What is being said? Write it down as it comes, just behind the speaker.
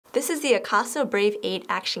This is the Akaso Brave 8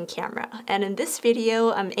 action camera, and in this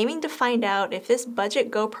video, I'm aiming to find out if this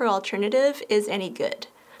budget GoPro alternative is any good.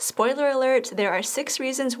 Spoiler alert, there are 6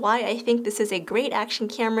 reasons why I think this is a great action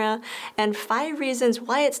camera, and 5 reasons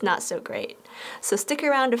why it's not so great. So stick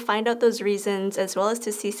around to find out those reasons, as well as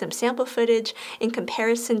to see some sample footage in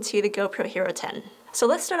comparison to the GoPro Hero 10. So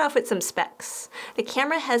let's start off with some specs. The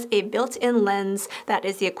camera has a built-in lens that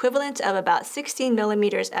is the equivalent of about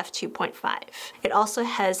 16mm f2.5. It also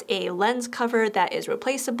has a lens cover that is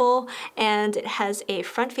replaceable, and it has a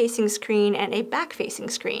front-facing screen and a back-facing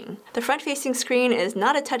screen. The front-facing screen is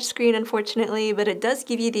not a touch screen, unfortunately, but it does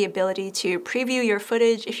give you the ability to preview your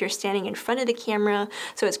footage if you're standing in front of the camera,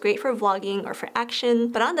 so it's great for vlogging or for action.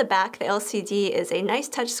 But on the back, the LCD is a nice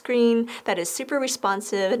touch screen that is super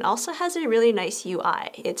responsive and also has a really nice UI.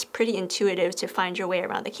 It's pretty intuitive to find your way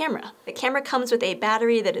around the camera. The camera comes with a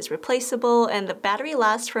battery that is replaceable, and the battery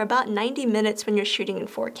lasts for about 90 minutes when you're shooting in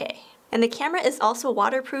 4K. And the camera is also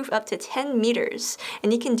waterproof up to 10 meters,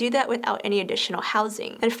 and you can do that without any additional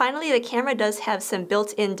housing. And finally, the camera does have some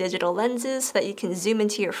built-in digital lenses so that you can zoom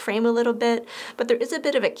into your frame a little bit, but there is a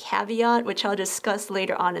bit of a caveat which I'll discuss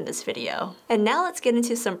later on in this video. And now let's get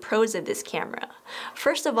into some pros of this camera.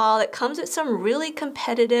 First of all, it comes with some really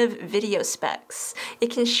competitive video specs.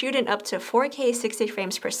 It can shoot in up to 4K 60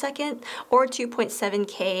 frames per second or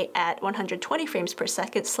 2.7K at 120 frames per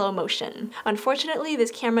second slow motion. Unfortunately,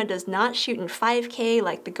 this camera does not shoot in 5K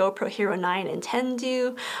like the GoPro Hero 9 and 10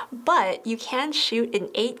 do, but you can shoot in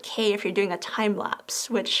 8K if you're doing a time lapse,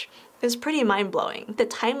 which is pretty mind-blowing. The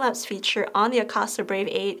time-lapse feature on the Akaso Brave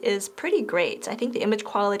 8 is pretty great. I think the image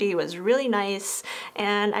quality was really nice,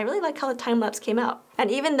 and I really like how the time-lapse came out. And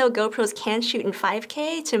even though GoPros can shoot in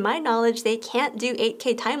 5K, to my knowledge, they can't do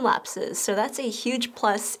 8K time lapses, so that's a huge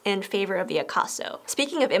plus in favor of the Akaso.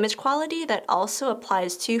 Speaking of image quality, that also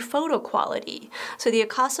applies to photo quality. So the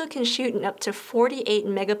Akaso can shoot in up to 48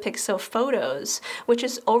 megapixel photos, which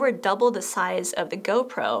is over double the size of the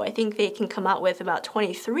GoPro. I think they can come out with about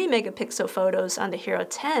 23 megapixel photos on the Hero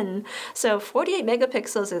 10, so 48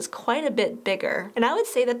 megapixels is quite a bit bigger. And I would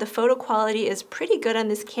say that the photo quality is pretty good on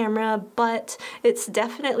this camera, but it's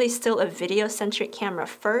definitely still a video-centric camera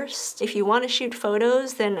first. If you want to shoot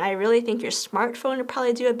photos, then I really think your smartphone would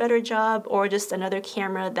probably do a better job, or just another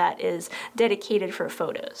camera that is dedicated for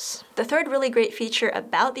photos. The third really great feature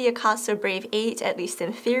about the Akaso Brave 8, at least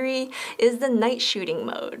in theory, is the night shooting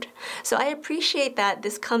mode. So I appreciate that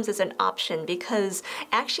this comes as an option because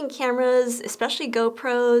action cameras, especially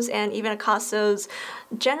GoPros and even Akasos,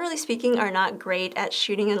 generally speaking are not great at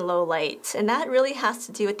shooting in low light, and that really has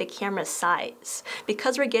to do with the camera's size.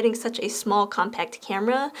 Because we're getting such a small compact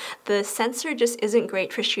camera, the sensor just isn't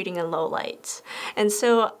great for shooting in low light. And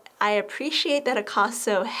so I appreciate that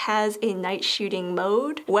Akaso has a night shooting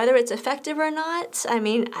mode. Whether it's effective or not, I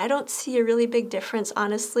mean, I don't see a really big difference,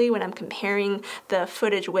 honestly, when I'm comparing the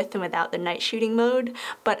footage with and without the night shooting mode,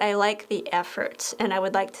 but I like the effort, and I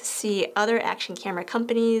would like to see other action camera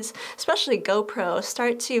companies, especially GoPro,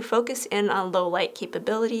 start to focus in on low light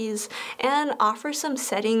capabilities and offer some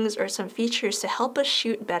settings or some features to help us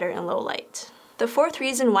shoot better in low light. The fourth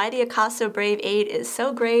reason why the Akaso Brave 8 is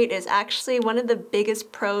so great is actually one of the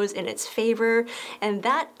biggest pros in its favor, and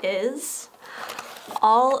that is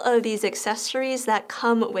all of these accessories that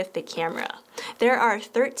come with the camera. There are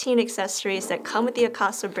 13 accessories that come with the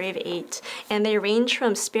Akaso Brave 8, and they range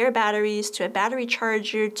from spare batteries to a battery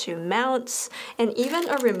charger to mounts and even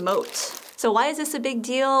a remote. So why is this a big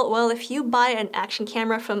deal? Well, if you buy an action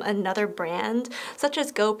camera from another brand, such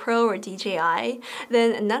as GoPro or DJI,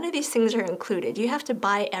 then none of these things are included. You have to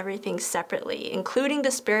buy everything separately, including the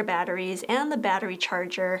spare batteries and the battery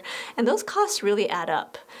charger, and those costs really add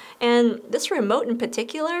up. And this remote in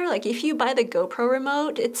particular, like if you buy the GoPro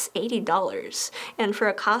remote, it's $80. And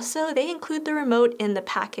for Akaso, they include the remote in the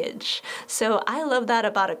package. So I love that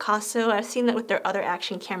about Akaso. I've seen that with their other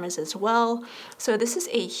action cameras as well. So this is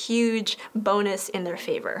a huge bonus in their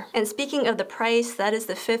favor. And speaking of the price, that is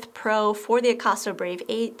the 5th Pro for the Akaso Brave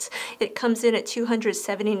 8. It comes in at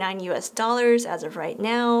 $279 US as of right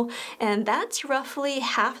now, and that's roughly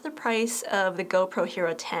half the price of the GoPro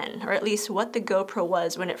Hero 10, or at least what the GoPro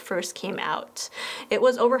was when it first came out. It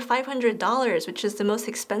was over $500, which is the most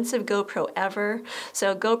expensive GoPro ever.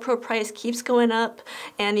 So GoPro price keeps going up,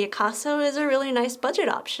 and the Akaso is a really nice budget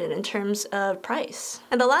option in terms of price.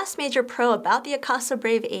 And the last major pro about the Akaso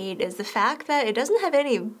Brave 8 is the fact that it doesn't have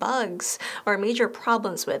any bugs or major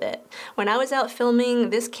problems with it. When I was out filming,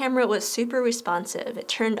 this camera was super responsive. It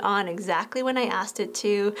turned on exactly when I asked it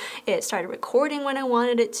to. It started recording when I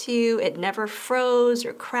wanted it to. It never froze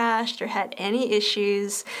or crashed or had any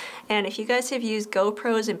issues. And if you guys have used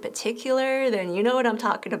GoPros in particular, then you know what I'm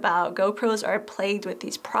talking about. GoPros are plagued with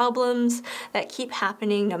these problems that keep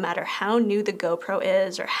happening no matter how new the GoPro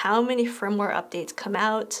is or how many firmware updates come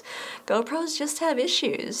out. GoPros just have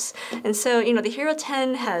issues. And so, you know, the Hero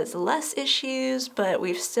 10 has less issues, but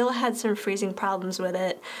we've still had some freezing problems with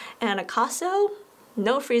it. And Akaso,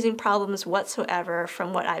 no freezing problems whatsoever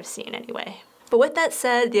from what I've seen anyway. But with that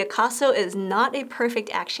said, the Akaso is not a perfect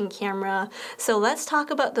action camera, so let's talk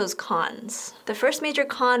about those cons. The first major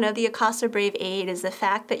con of the Akaso Brave 8 is the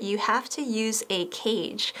fact that you have to use a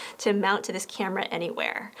cage to mount to this camera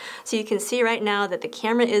anywhere. So you can see right now that the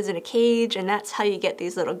camera is in a cage, and that's how you get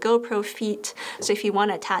these little GoPro feet. So if you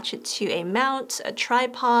want to attach it to a mount, a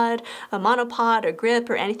tripod, a monopod, a grip,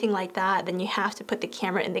 or anything like that, then you have to put the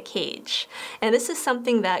camera in the cage. And this is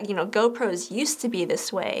something that, you know, GoPros used to be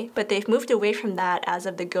this way, but they've moved away from that as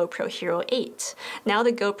of the GoPro Hero 8. Now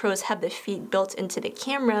the GoPros have the feet built into the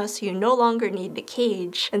camera, so you no longer need the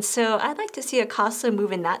cage. And so I'd like to see Akaso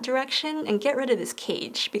move in that direction and get rid of this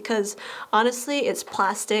cage, because honestly, it's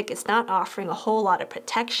plastic, it's not offering a whole lot of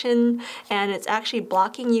protection, and it's actually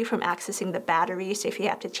blocking you from accessing the battery. So if you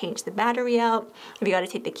have to change the battery out, if you got to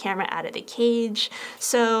take the camera out of the cage.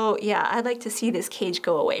 So yeah, I'd like to see this cage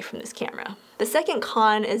go away from this camera. The second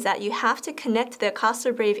con is that you have to connect the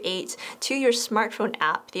Akaso Brave 8 to your smartphone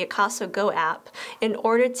app, the Akaso Go app, in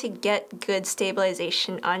order to get good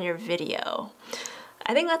stabilization on your video.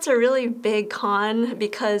 I think that's a really big con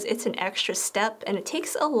because it's an extra step and it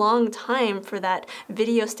takes a long time for that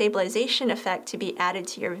video stabilization effect to be added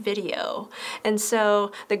to your video. And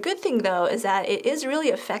so the good thing though is that it is really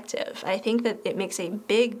effective. I think that it makes a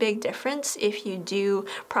big difference if you do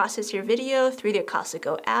process your video through the Akaso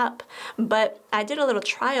Go app. But I did a little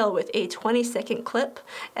trial with a 20-second clip,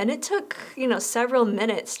 and it took, you know, several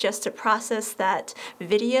minutes just to process that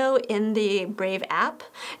video in the Brave app.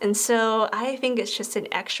 And so I think it's just an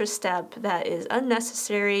extra step that is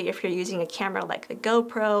unnecessary if you're using a camera like the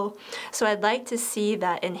GoPro. So I'd like to see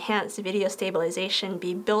that enhanced video stabilization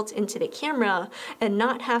be built into the camera and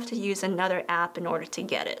not have to use another app in order to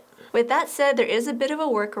get it. With that said, there is a bit of a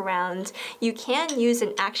workaround. You can use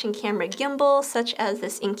an action camera gimbal, such as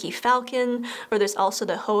this Inky Falcon, or there's also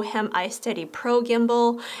the Hohem iSteady Pro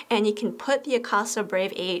gimbal, and you can put the Akaso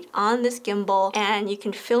Brave 8 on this gimbal, and you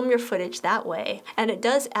can film your footage that way. And it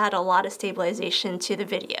does add a lot of stabilization to the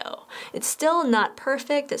video. It's still not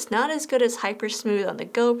perfect, it's not as good as Hypersmooth on the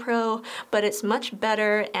GoPro, but it's much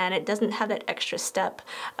better, and it doesn't have that extra step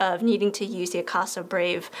of needing to use the Akaso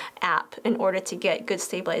Brave app in order to get good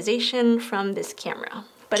stabilization from this camera.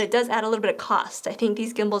 But it does add a little bit of cost. I think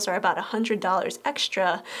these gimbals are about $100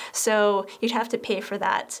 extra, so you'd have to pay for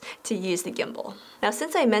that to use the gimbal. Now,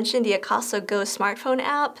 since I mentioned the Akaso Go smartphone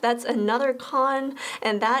app, that's another con,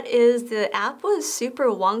 and that is the app was super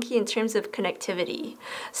wonky in terms of connectivity.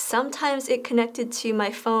 Sometimes it connected to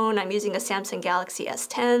my phone. I'm using a Samsung Galaxy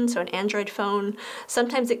S10, so an Android phone.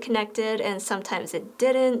 Sometimes it connected and sometimes it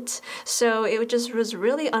didn't, so it just was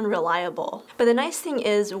really unreliable. But the nice thing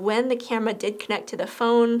is when the camera did connect to the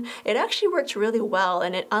phone, it actually worked really well,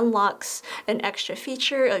 and it unlocks an extra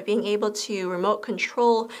feature of being able to remote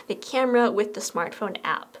control the camera with the smartphone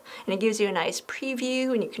app. And it gives you a nice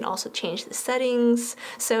preview, and you can also change the settings,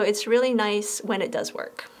 so it's really nice when it does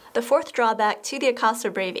work. The fourth drawback to the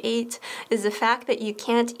Akaso Brave 8 is the fact that you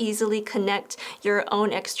can't easily connect your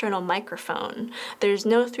own external microphone. There's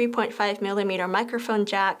no 3.5mm microphone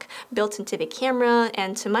jack built into the camera,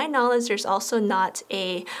 and to my knowledge there's also not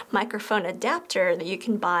a microphone adapter that you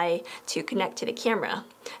can buy to connect to the camera.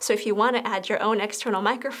 So if you want to add your own external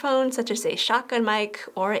microphone, such as a shotgun mic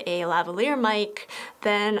or a lavalier mic,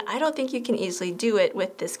 then I don't think you can easily do it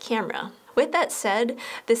with this camera. With that said,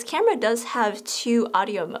 this camera does have two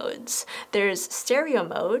audio modes. There's stereo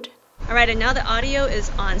mode. Alright, and now the audio is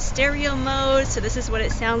on stereo mode, so this is what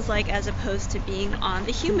it sounds like as opposed to being on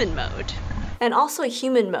the human mode. And also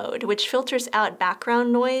human mode, which filters out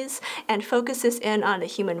background noise and focuses in on the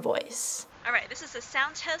human voice. Alright, this is a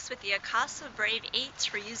sound test with the Akaso Brave 8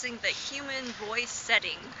 for using the human voice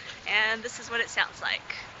setting, and this is what it sounds like.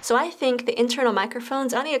 So I think the internal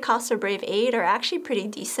microphones on the Akaso Brave 8 are actually pretty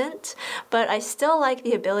decent, but I still like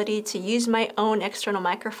the ability to use my own external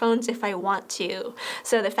microphones if I want to.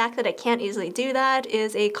 So the fact that I can't easily do that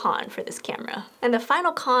is a con for this camera. And the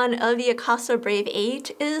final con of the Akaso Brave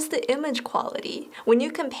 8 is the image quality. When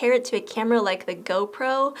you compare it to a camera like the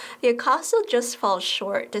GoPro, the Akaso just falls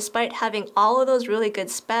short. Despite having all of those really good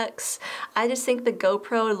specs, I just think the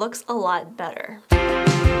GoPro looks a lot better.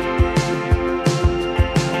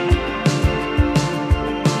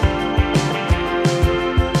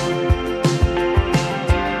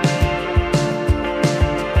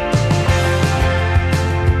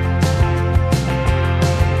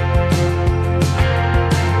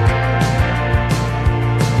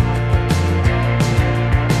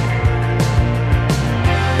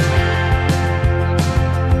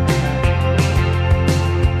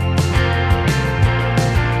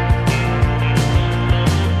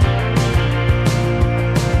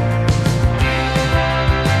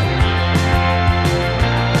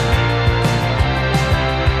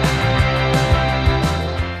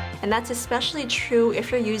 And that's especially true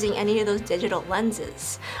if you're using any of those digital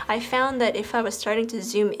lenses. I found that if I was starting to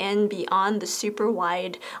zoom in beyond the super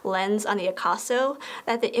wide lens on the Akaso,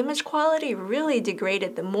 that the image quality really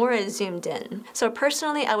degraded the more I zoomed in. So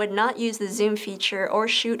personally, I would not use the zoom feature or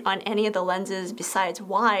shoot on any of the lenses besides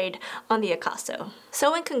wide on the Akaso.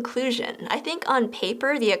 So in conclusion, I think on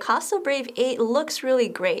paper, the Akaso Brave 8 looks really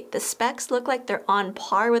great. The specs look like they're on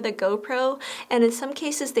par with a GoPro, and in some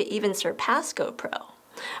cases they even surpass GoPro.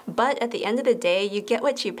 But at the end of the day, you get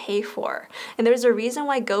what you pay for. And there's a reason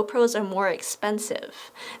why GoPros are more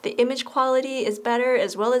expensive. The image quality is better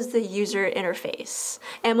as well as the user interface.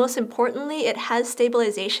 And most importantly, it has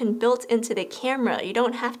stabilization built into the camera. You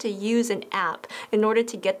don't have to use an app in order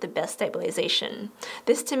to get the best stabilization.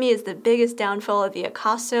 This to me is the biggest downfall of the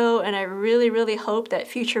Akaso, and I really hope that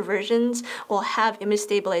future versions will have image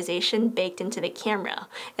stabilization baked into the camera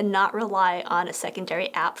and not rely on a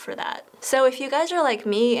secondary app for that. So if you guys are like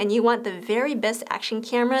me and you want the very best action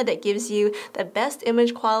camera that gives you the best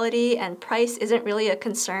image quality and price isn't really a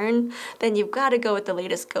concern, then you've got to go with the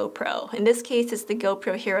latest GoPro. In this case, it's the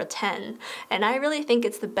GoPro Hero 10, and I really think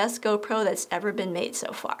it's the best GoPro that's ever been made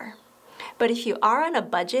so far. But if you are on a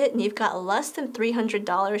budget and you've got less than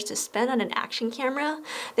 $300 to spend on an action camera,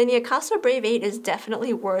 then the Akaso Brave 8 is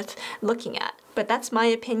definitely worth looking at. But that's my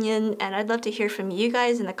opinion, and I'd love to hear from you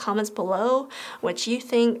guys in the comments below what you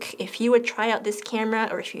think. If you would try out this camera,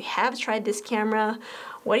 or if you have tried this camera,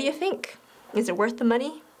 what do you think? Is it worth the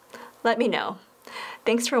money? Let me know.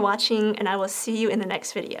 Thanks for watching, and I will see you in the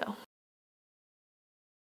next video.